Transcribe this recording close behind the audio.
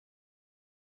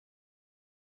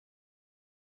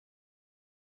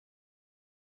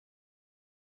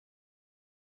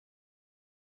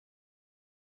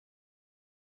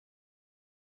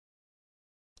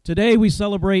Today we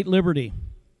celebrate liberty,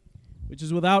 which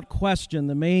is without question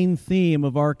the main theme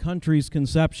of our country's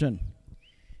conception.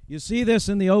 You see this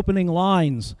in the opening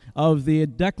lines of the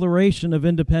Declaration of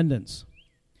Independence.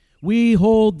 We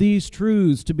hold these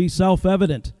truths to be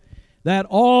self-evident, that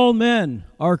all men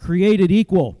are created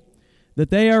equal,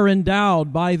 that they are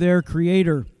endowed by their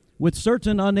Creator with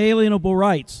certain unalienable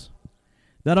rights,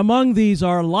 that among these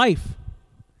are life,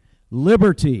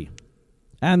 liberty,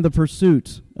 and the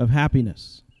pursuit of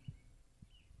happiness.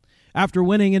 After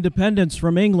winning independence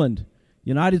from England, the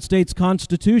United States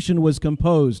Constitution was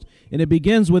composed, and it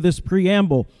begins with this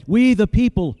preamble: "We, the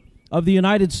people of the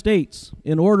United States,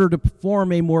 in order to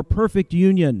form a more perfect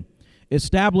union,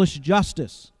 establish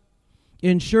justice,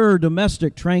 ensure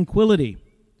domestic tranquility,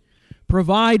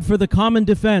 provide for the common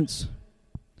defense,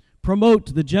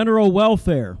 promote the general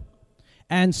welfare,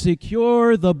 and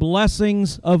secure the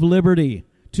blessings of liberty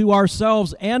to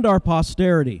ourselves and our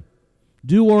posterity,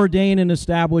 do ordain and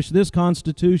establish this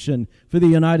Constitution for the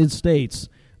United States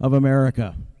of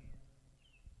America."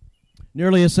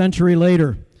 Nearly a century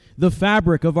later, the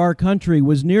fabric of our country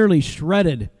was nearly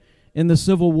shredded in the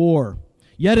Civil War.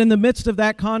 Yet in the midst of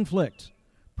that conflict,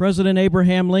 President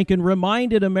Abraham Lincoln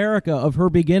reminded America of her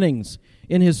beginnings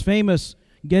in his famous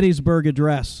Gettysburg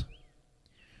Address.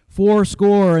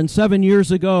 77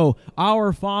 years ago,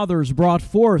 our fathers brought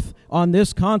forth on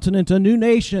this continent a new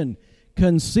nation,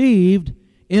 conceived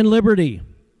in liberty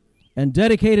and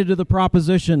dedicated to the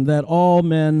proposition that all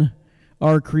men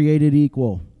are created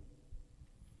equal.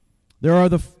 There are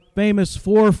the famous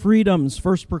four freedoms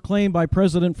first proclaimed by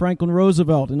President Franklin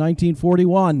Roosevelt in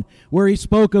 1941, where he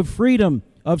spoke of freedom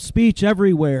of speech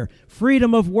everywhere,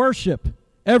 freedom of worship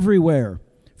everywhere,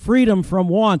 freedom from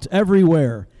want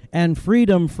everywhere, and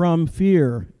freedom from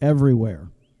fear everywhere.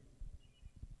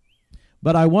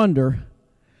 But I wonder,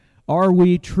 are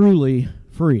we truly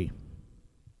free?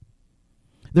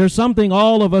 There's something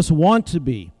all of us want to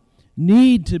be,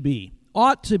 need to be,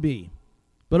 ought to be,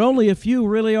 but only a few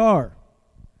really are.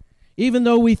 Even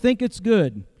though we think it's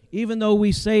good, even though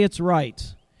we say it's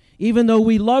right, even though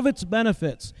we love its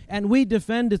benefits and we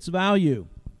defend its value,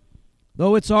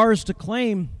 though it's ours to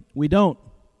claim, we don't.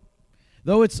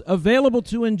 Though it's available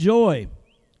to enjoy,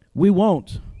 we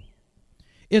won't.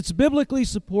 It's biblically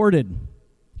supported.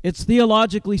 It's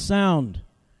theologically sound.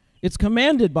 It's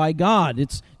commanded by God.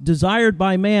 It's desired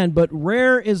by man. But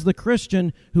rare is the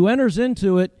Christian who enters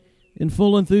into it in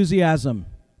full enthusiasm.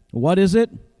 What is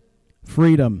it?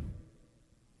 Freedom.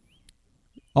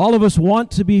 All of us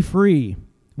want to be free.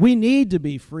 We need to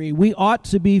be free. We ought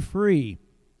to be free.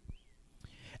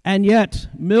 And yet,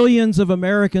 millions of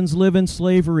Americans live in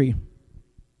slavery.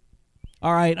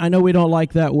 All right, I know we don't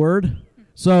like that word,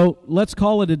 so let's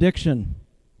call it addiction.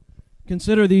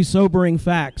 Consider these sobering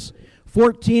facts.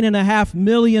 14.5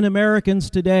 million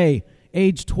Americans today,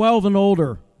 age 12 and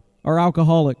older, are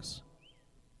alcoholics.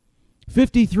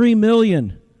 53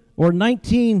 million, or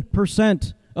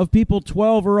 19% of people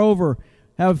 12 or over,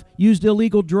 have used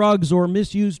illegal drugs or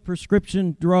misused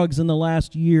prescription drugs in the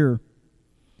last year.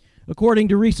 According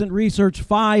to recent research,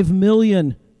 5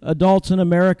 million adults in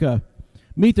America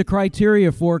meet the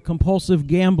criteria for compulsive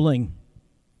gambling.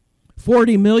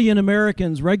 40 million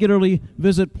Americans regularly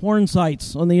visit porn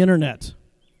sites on the internet.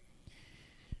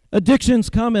 Addictions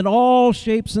come in all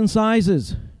shapes and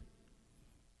sizes.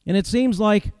 And it seems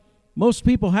like most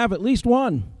people have at least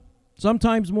one,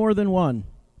 sometimes more than one.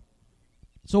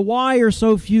 So why are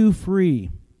so few free?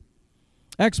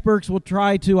 Experts will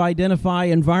try to identify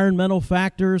environmental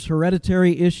factors,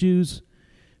 hereditary issues,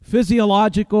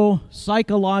 physiological,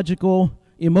 psychological,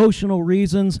 emotional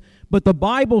reasons, but the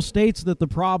Bible states that the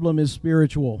problem is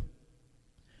spiritual.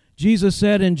 Jesus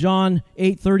said in John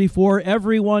 8:34,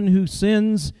 "Everyone who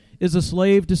sins is a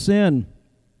slave to sin."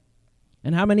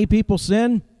 And how many people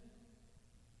sin?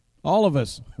 All of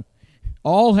us.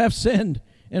 All have sinned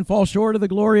and fall short of the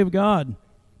glory of God.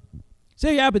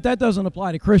 Say, yeah, but that doesn't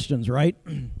apply to Christians, right?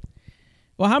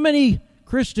 Well, how many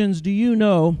Christians do you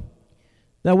know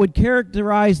that would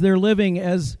characterize their living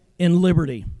as in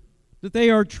liberty? That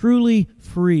they are truly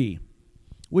free?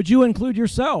 Would you include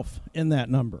yourself in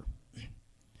that number?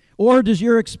 Or does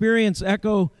your experience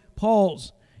echo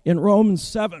Paul's in Romans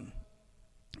 7,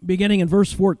 beginning in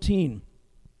verse 14?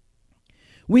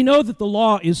 "We know that the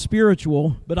law is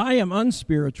spiritual, but I am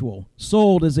unspiritual,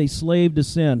 sold as a slave to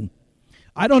sin.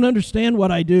 I don't understand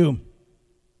what I do.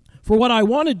 For what I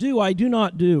want to do, I do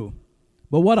not do.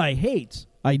 But what I hate,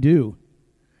 I do.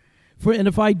 And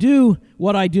if I do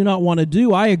what I do not want to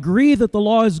do, I agree that the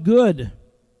law is good.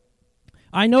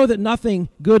 I know that nothing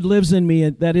good lives in me,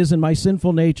 that is, in my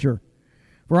sinful nature.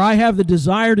 For I have the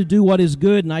desire to do what is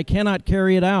good, and I cannot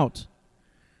carry it out.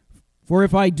 For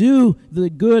if I do the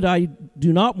good I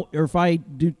do not, or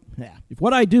if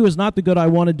what I do is not the good I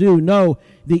want to do, no,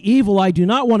 the evil I do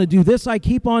not want to do, this I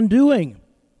keep on doing.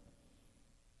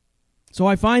 So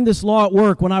I find this law at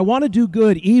work. When I want to do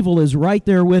good, evil is right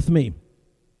there with me.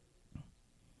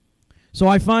 So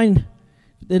I find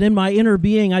that in my inner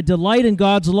being I delight in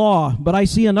God's law, but I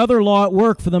see another law at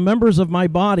work for the members of my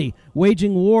body,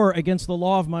 waging war against the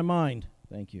law of my mind.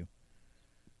 Thank you.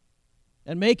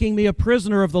 And making me a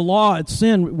prisoner of the law at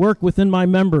sin work within my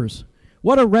members.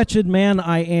 What a wretched man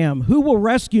I am. Who will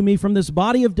rescue me from this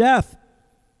body of death?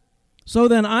 So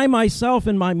then I myself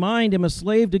in my mind am a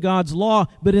slave to God's law,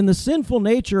 but in the sinful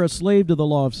nature a slave to the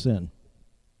law of sin.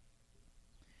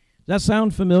 Does that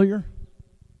sound familiar?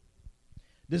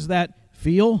 Does that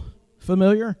feel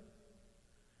familiar?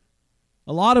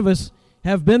 A lot of us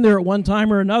have been there at one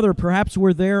time or another. Perhaps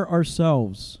we're there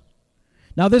ourselves.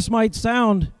 Now this might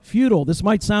sound futile. This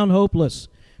might sound hopeless.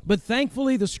 But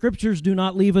thankfully the Scriptures do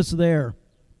not leave us there.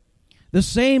 The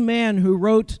same man who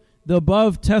wrote the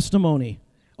above testimony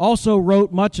also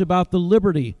wrote much about the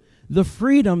liberty, the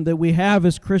freedom that we have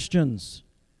as Christians.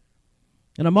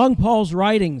 And among Paul's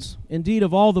writings, indeed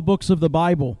of all the books of the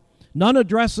Bible, none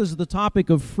addresses the topic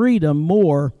of freedom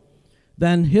more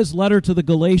than his letter to the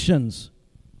Galatians.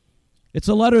 It's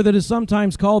a letter that is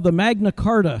sometimes called the Magna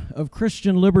Carta of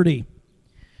Christian liberty.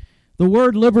 The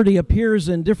word liberty appears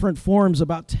in different forms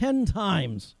about 10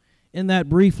 times in that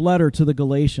brief letter to the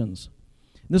Galatians.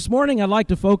 This morning I'd like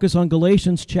to focus on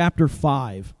Galatians chapter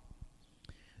 5.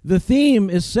 The theme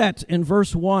is set in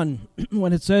verse 1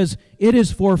 when it says, "It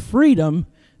is for freedom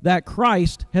that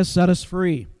Christ has set us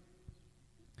free."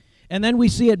 And then we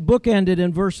see it bookended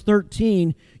in verse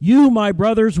 13, "You, my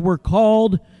brothers, were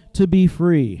called to be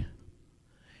free."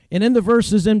 And in the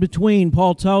verses in between,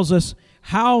 Paul tells us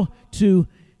how to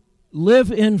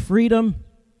live in freedom,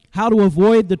 how to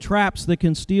avoid the traps that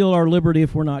can steal our liberty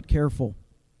if we're not careful.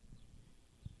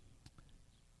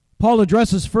 Paul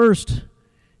addresses first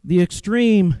the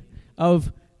extreme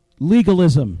of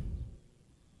legalism.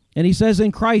 And he says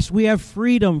in Christ we have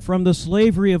freedom from the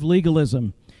slavery of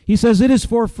legalism. He says, "It is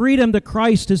for freedom that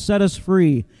Christ has set us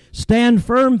free. Stand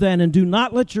firm then, and do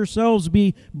not let yourselves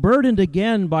be burdened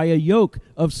again by a yoke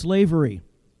of slavery.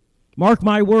 Mark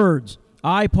my words.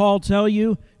 I, Paul, tell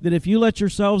you that if you let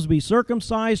yourselves be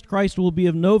circumcised, Christ will be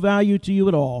of no value to you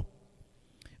at all.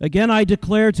 Again, I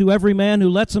declare to every man who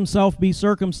lets himself be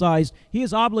circumcised, he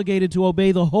is obligated to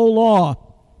obey the whole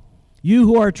law. You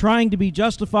who are trying to be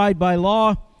justified by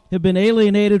law have been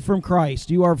alienated from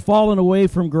Christ. You are fallen away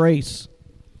from grace.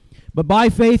 But by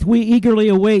faith we eagerly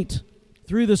await,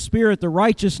 through the Spirit, the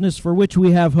righteousness for which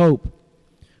we have hope.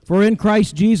 For in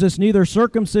Christ Jesus neither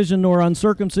circumcision nor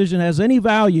uncircumcision has any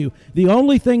value. The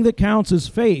only thing that counts is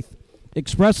faith,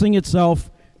 expressing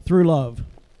itself through love."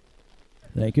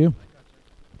 Thank you.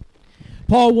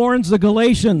 Paul warns the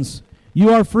Galatians, you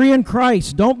are free in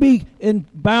Christ. Don't be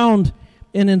bound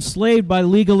and enslaved by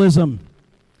legalism.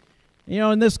 You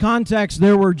know, in this context,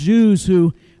 there were Jews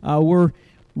who were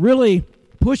really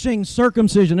pushing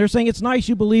circumcision. They're saying it's nice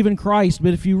you believe in Christ,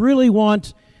 but if you really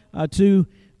want to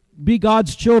be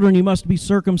God's children, you must be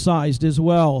circumcised as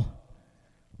well.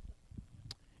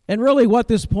 And really what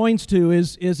this points to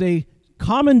is a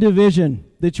common division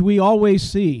that we always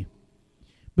see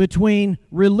between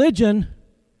religion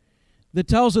that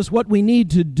tells us what we need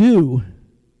to do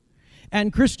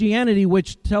and Christianity,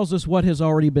 which tells us what has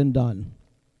already been done.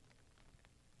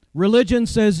 Religion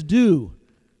says do.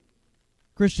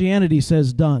 Christianity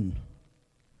says done.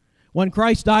 When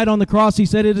Christ died on the cross, he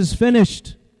said, "It is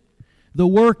finished." The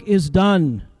work is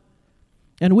done.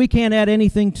 And we can't add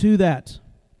anything to that.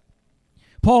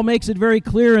 Paul makes it very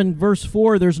clear in verse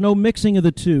 4, there's no mixing of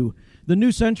the two. The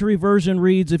New Century Version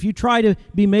reads, if you try to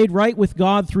be made right with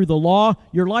God through the law,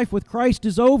 your life with Christ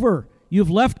is over.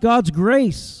 You've left God's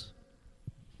grace.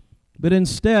 But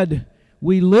instead,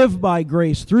 we live by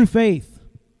grace through faith.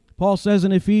 Paul says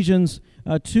in Ephesians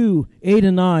 2, 8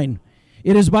 and 9,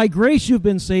 it is by grace you've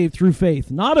been saved through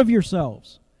faith, not of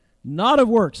yourselves, not of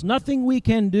works. Nothing we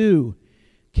can do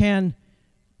can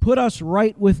put us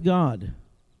right with God.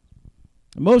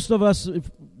 Most of us, if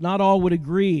not all, would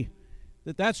agree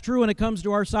that that's true when it comes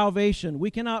to our salvation. We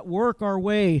cannot work our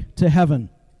way to heaven.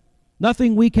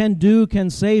 Nothing we can do can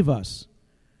save us.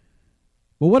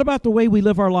 But what about the way we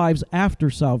live our lives after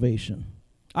salvation?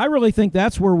 I really think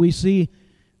that's where we see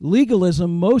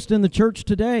legalism most in the church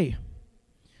today.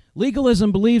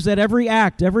 Legalism believes that every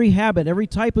act, every habit, every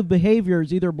type of behavior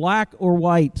is either black or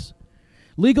white.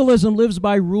 Legalism lives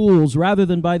by rules rather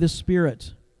than by the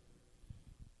Spirit.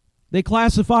 They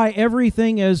classify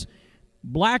everything as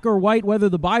black or white, whether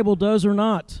the Bible does or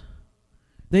not.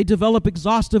 They develop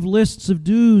exhaustive lists of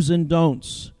do's and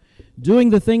don'ts. Doing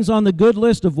the things on the good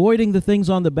list, avoiding the things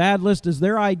on the bad list is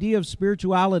their idea of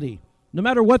spirituality, no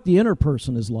matter what the inner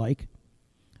person is like.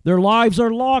 Their lives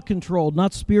are law-controlled,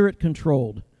 not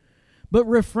spirit-controlled. But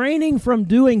refraining from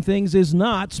doing things is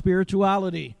not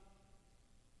spirituality.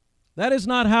 That is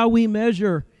not how we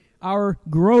measure our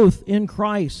growth in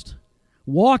Christ.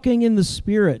 Walking in the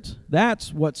Spirit,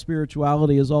 that's what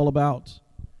spirituality is all about.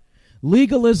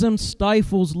 Legalism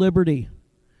stifles liberty.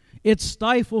 It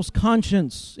stifles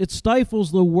conscience. It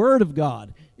stifles the Word of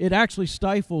God. It actually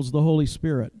stifles the Holy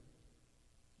Spirit.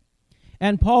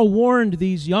 And Paul warned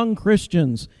these young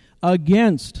Christians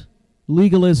against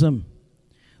legalism.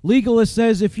 Legalist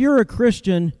says, if you're a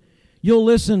Christian, you'll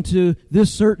listen to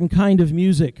this certain kind of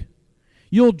music.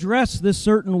 You'll dress this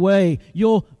certain way.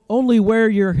 You'll only wear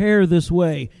your hair this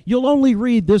way. You'll only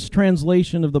read this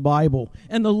translation of the Bible.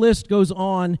 And the list goes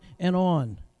on and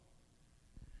on.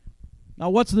 Now,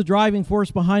 what's the driving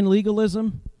force behind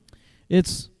legalism?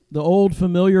 It's the old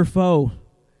familiar foe.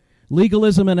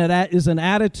 Legalism is an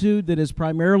attitude that is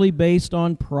primarily based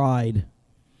on pride.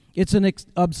 It's an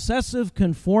obsessive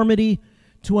conformity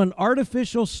to an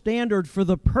artificial standard for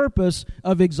the purpose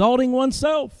of exalting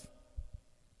oneself.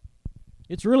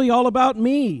 It's really all about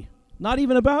me, not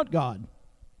even about God.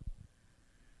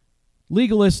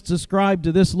 Legalists ascribe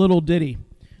to this little ditty,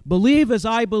 believe as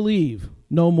I believe,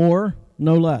 no more,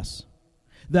 no less.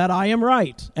 That I am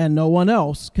right, and no one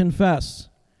else confess.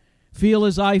 Feel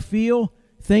as I feel,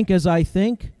 think as I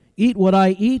think, eat what I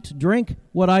eat, drink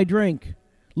what I drink.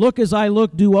 Look as I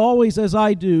look, do always as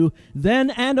I do,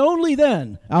 then and only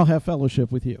then I'll have fellowship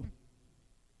with you.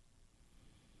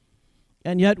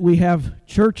 And yet we have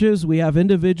churches, we have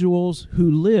individuals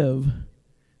who live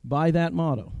by that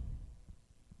motto.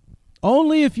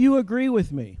 Only if you agree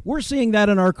with me. We're seeing that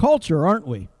in our culture, aren't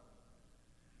we?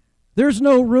 There's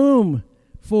no room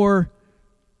for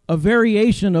a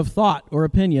variation of thought or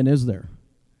opinion, is there?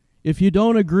 If you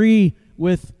don't agree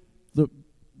with the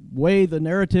way the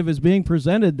narrative is being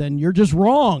presented, then you're just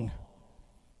wrong.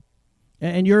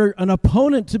 And you're an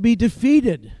opponent to be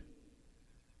defeated.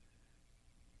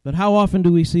 But how often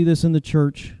do we see this in the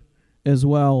church as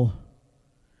well?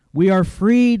 We are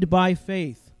freed by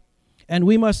faith, and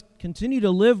we must continue to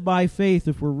live by faith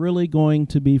if we're really going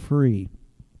to be free.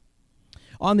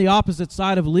 On the opposite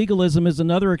side of legalism is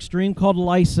another extreme called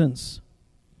license.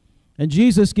 And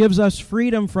Jesus gives us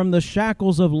freedom from the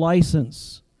shackles of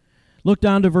license. Look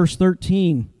down to verse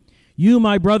 13. You,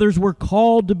 my brothers, were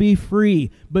called to be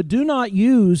free, but do not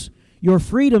use your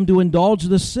freedom to indulge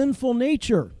the sinful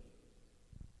nature.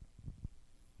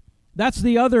 That's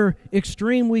the other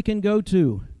extreme we can go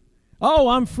to. Oh,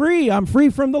 I'm free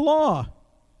from the law.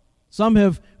 Some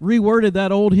have reworded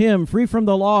that old hymn, free from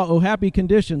the law, oh happy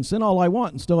condition, sin all I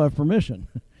want and still have permission.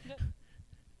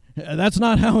 That's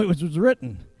not how it was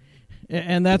written.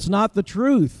 And that's not the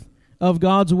truth of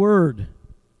God's Word.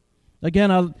 Again,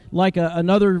 I like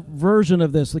another version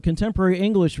of this. The contemporary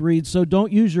English reads, so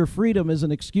don't use your freedom as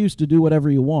an excuse to do whatever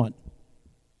you want.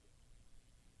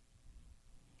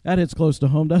 That hits close to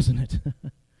home, doesn't it?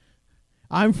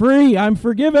 I'm free, I'm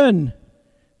forgiven,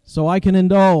 so I can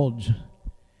indulge.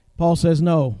 Paul says,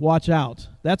 no, watch out.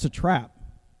 That's a trap.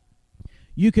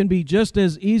 You can be just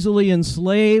as easily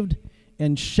enslaved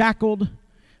and shackled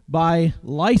by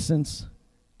license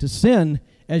to sin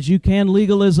as you can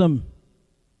legalism.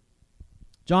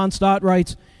 John Stott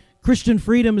writes, Christian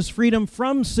freedom is freedom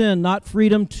from sin, not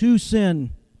freedom to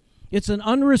sin. It's an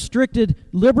unrestricted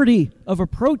liberty of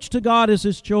approach to God as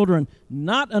His children,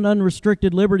 not an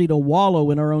unrestricted liberty to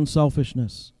wallow in our own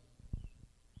selfishness.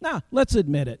 Now, let's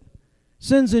admit it.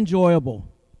 Sin's enjoyable,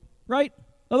 right?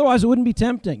 Otherwise, it wouldn't be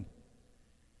tempting.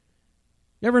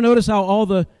 You ever notice how all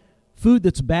the food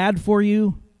that's bad for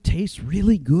you tastes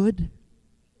really good?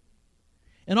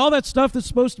 And all that stuff that's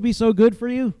supposed to be so good for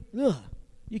you,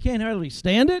 you can't hardly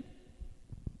stand it?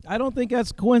 I don't think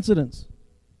that's coincidence.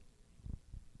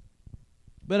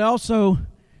 But also,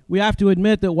 we have to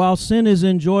admit that while sin is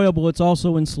enjoyable, it's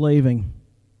also enslaving.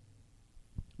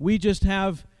 We just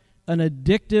have an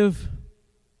addictive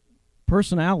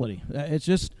personality. It's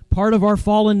just part of our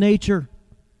fallen nature.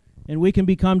 And we can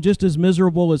become just as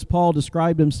miserable as Paul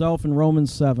described himself in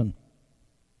Romans 7.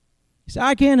 He said,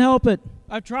 I can't help it.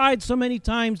 I've tried so many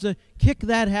times to kick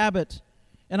that habit,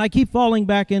 and I keep falling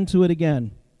back into it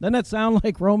again. Doesn't that sound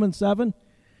like Romans 7?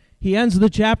 He ends the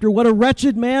chapter, what a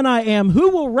wretched man I am. Who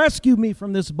will rescue me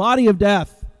from this body of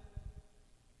death?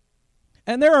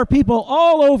 And there are people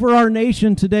all over our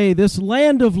nation today, this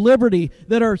land of liberty,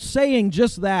 that are saying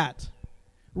just that.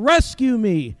 Rescue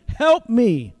me. Help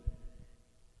me.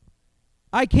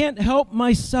 I can't help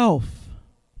myself.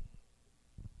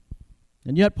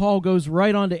 And yet Paul goes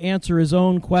right on to answer his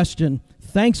own question.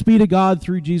 Thanks be to God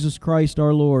through Jesus Christ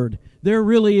our Lord. There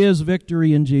really is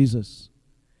victory in Jesus.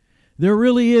 There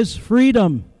really is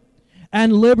freedom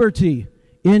and liberty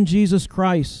in Jesus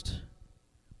Christ.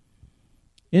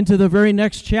 Into the very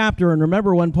next chapter, and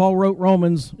remember when Paul wrote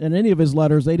Romans and any of his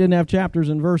letters, they didn't have chapters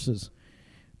and verses.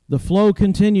 The flow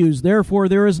continues. Therefore,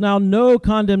 there is now no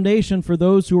condemnation for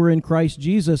those who are in Christ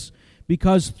Jesus,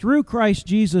 because through Christ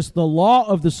Jesus, the law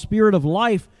of the Spirit of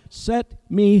life set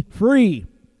me free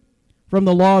from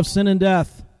the law of sin and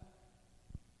death.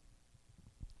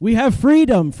 We have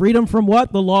freedom. Freedom from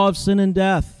what? The law of sin and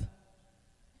death.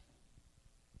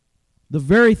 The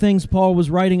very things Paul was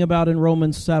writing about in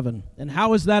Romans 7. And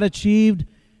how is that achieved?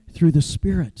 Through the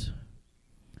Spirit.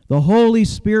 The Holy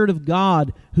Spirit of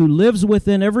God who lives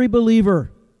within every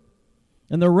believer.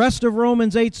 And the rest of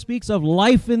Romans 8 speaks of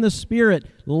life in the Spirit,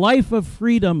 life of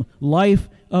freedom, life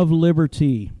of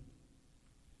liberty.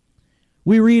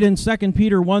 We read in 2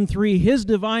 Peter 1:3, His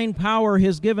divine power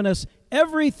has given us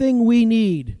everything we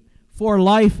need for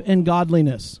life and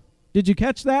godliness. Did you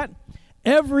catch that?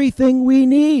 Everything we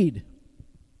need.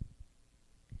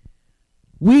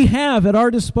 We have at our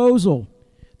disposal.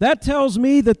 That tells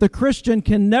me that the Christian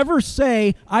can never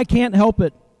say, I can't help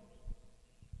it.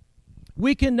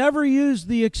 We can never use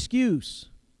the excuse,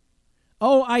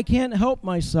 oh, I can't help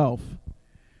myself.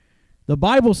 The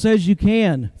Bible says you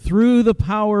can, through the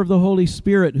power of the Holy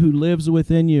Spirit who lives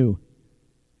within you.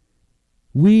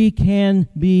 We can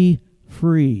be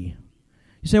free.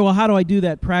 You say, well, how do I do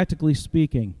that practically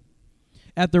speaking?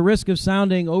 At the risk of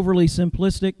sounding overly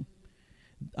simplistic,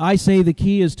 I say the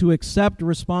key is to accept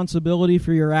responsibility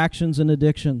for your actions and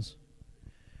addictions.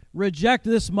 Reject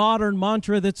this modern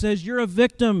mantra that says you're a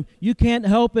victim, you can't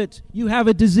help it, you have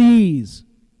a disease.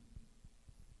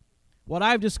 What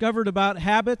I've discovered about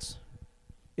habits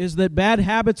is that bad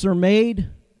habits are made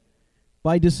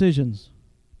by decisions.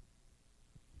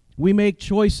 We make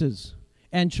choices,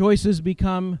 and choices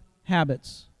become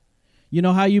habits. You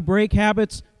know how you break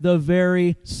habits? The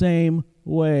very same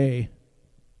way.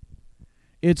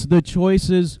 It's the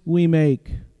choices we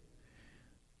make.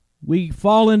 We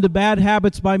fall into bad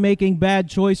habits by making bad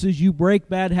choices. You break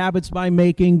bad habits by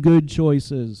making good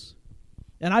choices.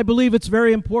 And I believe it's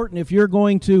very important if you're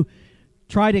going to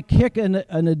try to kick an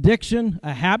addiction,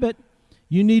 a habit,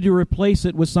 you need to replace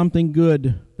it with something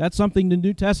good. That's something the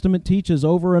New Testament teaches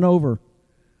over and over.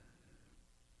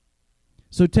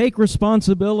 So take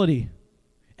responsibility.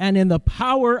 And in the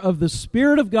power of the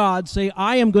Spirit of God, say,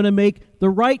 I am going to make the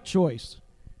right choice.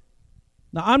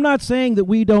 Now, I'm not saying that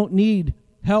we don't need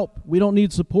help. We don't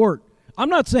need support. I'm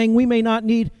not saying we may not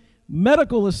need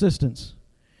medical assistance.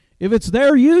 If it's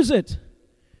there, use it.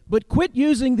 But quit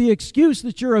using the excuse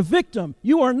that you're a victim.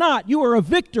 You are not. You are a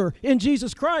victor in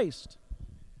Jesus Christ.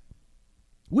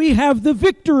 We have the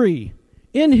victory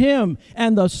in Him,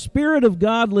 and the Spirit of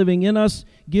God living in us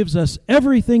gives us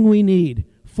everything we need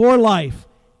for life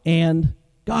and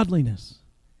godliness.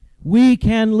 We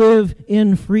can live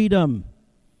in freedom.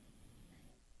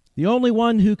 The only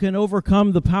one who can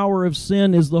overcome the power of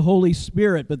sin is the Holy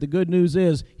Spirit, but the good news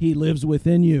is He lives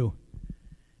within you,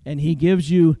 and He gives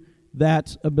you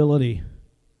that ability.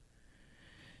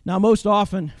 Now, most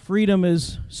often, freedom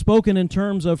is spoken in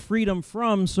terms of freedom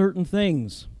from certain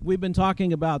things. We've been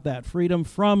talking about that. Freedom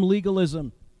from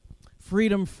legalism,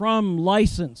 freedom from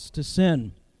license to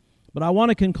sin. But I want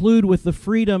to conclude with the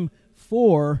freedom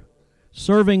for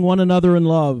serving one another in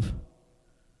love.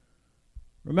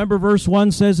 Remember, verse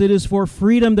 1 says, it is for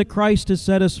freedom that Christ has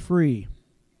set us free.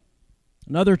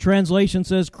 Another translation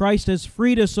says, Christ has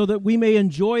freed us so that we may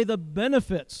enjoy the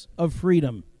benefits of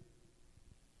freedom.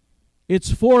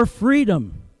 It's for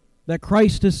freedom that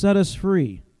Christ has set us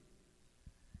free.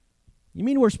 You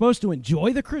mean we're supposed to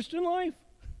enjoy the Christian life?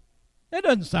 That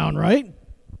doesn't sound right.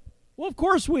 Well, of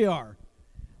course we are.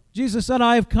 Jesus said,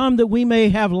 I have come that we may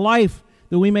have life,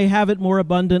 that we may have it more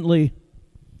abundantly.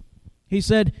 He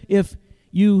said, if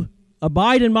you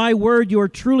abide in my word, you are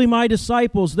truly my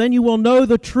disciples, then you will know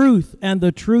the truth, and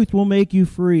the truth will make you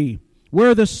free.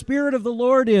 Where the Spirit of the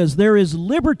Lord is, there is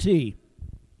liberty.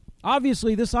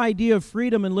 Obviously, this idea of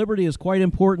freedom and liberty is quite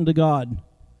important to God.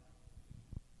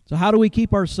 So how do we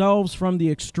keep ourselves from the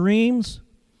extremes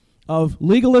of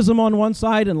legalism on one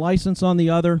side and license on the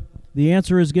other? The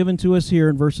answer is given to us here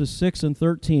in verses 6 and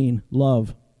 13.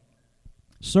 Love.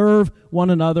 Serve one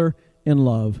another in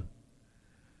love.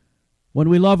 When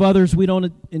we love others, we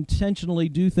don't intentionally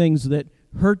do things that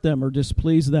hurt them or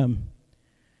displease them.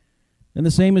 And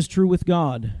the same is true with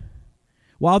God.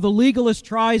 While the legalist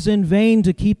tries in vain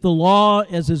to keep the law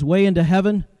as his way into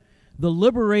heaven, the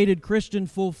liberated Christian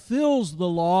fulfills the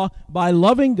law by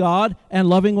loving God and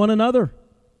loving one another.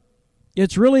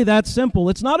 It's really that simple.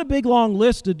 It's not a big long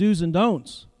list of do's and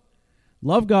don'ts.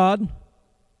 Love God,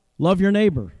 love your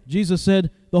neighbor. Jesus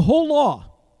said the whole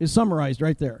law is summarized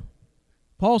right there.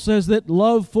 Paul says that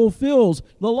love fulfills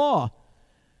the law.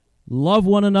 Love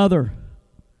one another.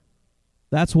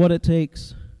 That's what it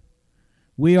takes.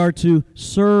 We are to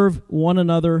serve one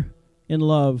another in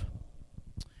love.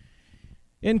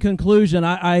 In conclusion,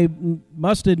 I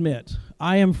must admit,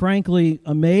 I am frankly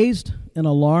amazed and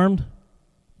alarmed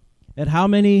at how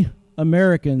many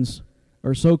Americans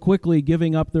are so quickly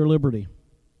giving up their liberty.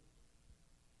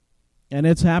 And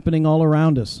it's happening all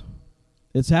around us.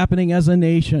 It's happening as a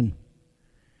nation.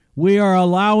 We are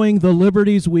allowing the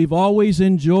liberties we've always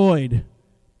enjoyed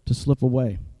to slip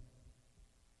away.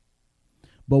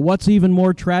 But what's even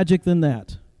more tragic than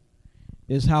that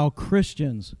is how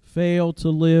Christians fail to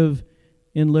live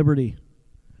in liberty.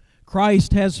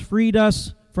 Christ has freed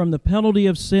us from the penalty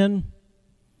of sin,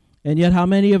 and yet how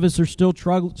many of us are still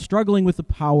struggling with the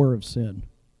power of sin?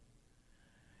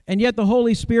 And yet the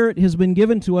Holy Spirit has been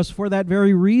given to us for that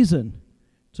very reason,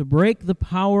 to break the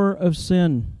power of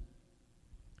sin.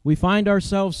 We find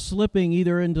ourselves slipping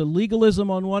either into legalism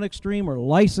on one extreme or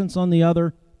license on the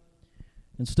other,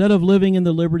 instead of living in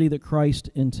the liberty that Christ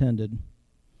intended.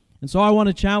 And so I want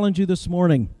to challenge you this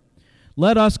morning.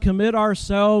 Let us commit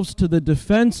ourselves to the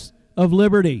defense of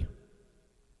liberty,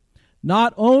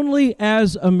 not only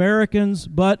as Americans,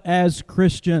 but as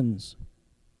Christians.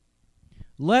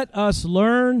 Let us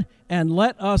learn and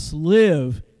let us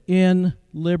live in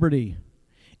liberty,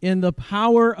 in the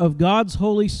power of God's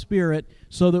Holy Spirit,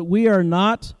 so that we are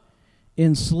not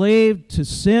enslaved to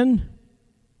sin,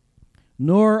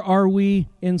 nor are we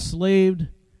enslaved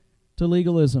to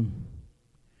legalism.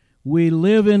 We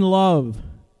live in love.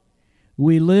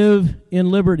 We live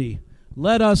in liberty.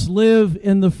 Let us live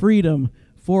in the freedom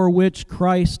for which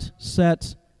Christ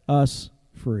set us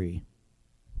free.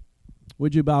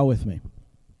 Would you bow with me?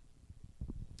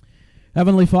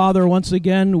 Heavenly Father, once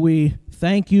again, we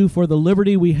thank you for the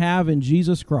liberty we have in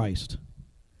Jesus Christ.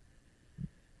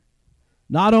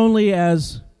 Not only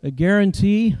as a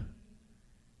guarantee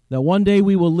that one day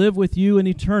we will live with you in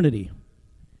eternity,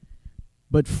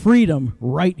 but freedom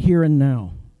right here and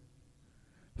now.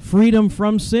 Freedom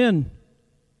from sin,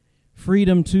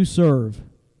 freedom to serve,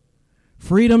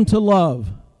 freedom to love,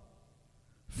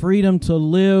 freedom to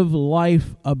live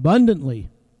life abundantly,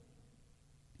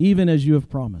 even as you have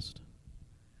promised.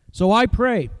 So I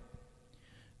pray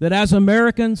that as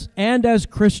Americans and as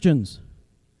Christians,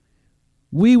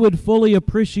 we would fully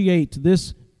appreciate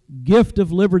this gift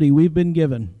of liberty we've been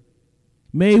given.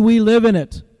 May we live in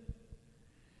it.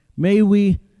 May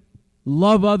we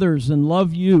love others and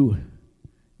love you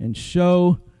and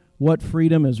show what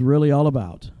freedom is really all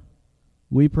about.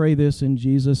 We pray this in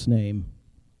Jesus' name.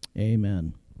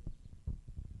 Amen.